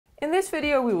In this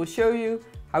video we will show you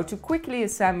how to quickly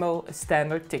assemble a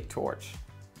standard TIG torch.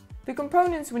 The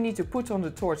components we need to put on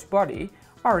the torch body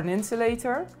are an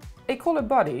insulator, a collet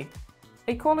body,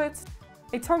 a collet,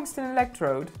 a tungsten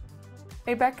electrode,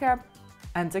 a back cap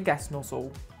and a gas nozzle.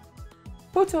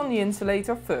 Put on the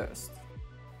insulator first.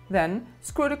 Then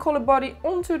screw the collet body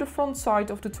onto the front side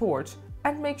of the torch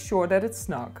and make sure that it's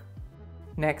snug.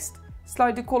 Next,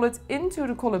 slide the collet into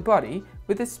the collet body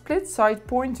with the split side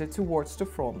pointed towards the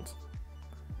front.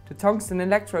 The tungsten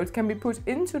electrode can be put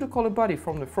into the collet body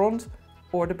from the front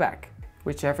or the back,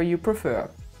 whichever you prefer.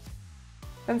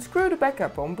 Then screw the back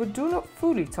cap on, but do not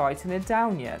fully tighten it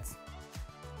down yet.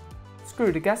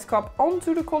 Screw the gas cap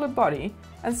onto the collet body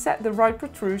and set the right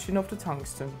protrusion of the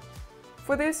tungsten.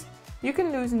 For this, you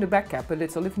can loosen the back cap a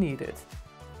little if needed.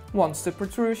 Once the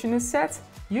protrusion is set,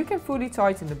 you can fully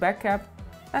tighten the back cap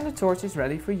and the torch is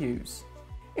ready for use.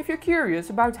 If you're curious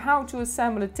about how to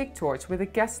assemble a TIG torch with a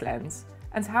gas lens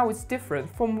and how it's different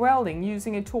from welding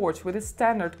using a torch with a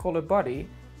standard collet body,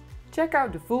 check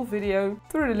out the full video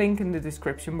through the link in the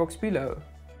description box below.